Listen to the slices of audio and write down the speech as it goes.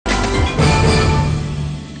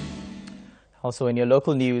Also in your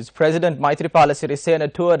local news, President Maithripala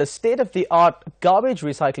Sirisena toured a state-of-the-art garbage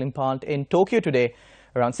recycling plant in Tokyo today.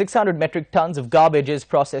 Around 600 metric tons of garbage is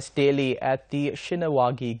processed daily at the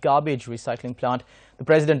Shinzō garbage recycling plant. The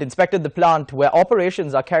president inspected the plant where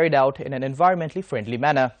operations are carried out in an environmentally friendly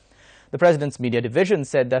manner. The president's media division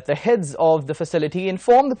said that the heads of the facility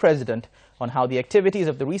informed the president on how the activities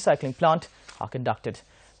of the recycling plant are conducted.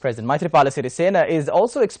 President Maithripala Sirisena is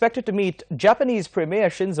also expected to meet Japanese Premier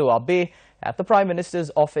Shinzō at the Prime Minister's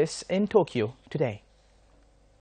office in Tokyo today.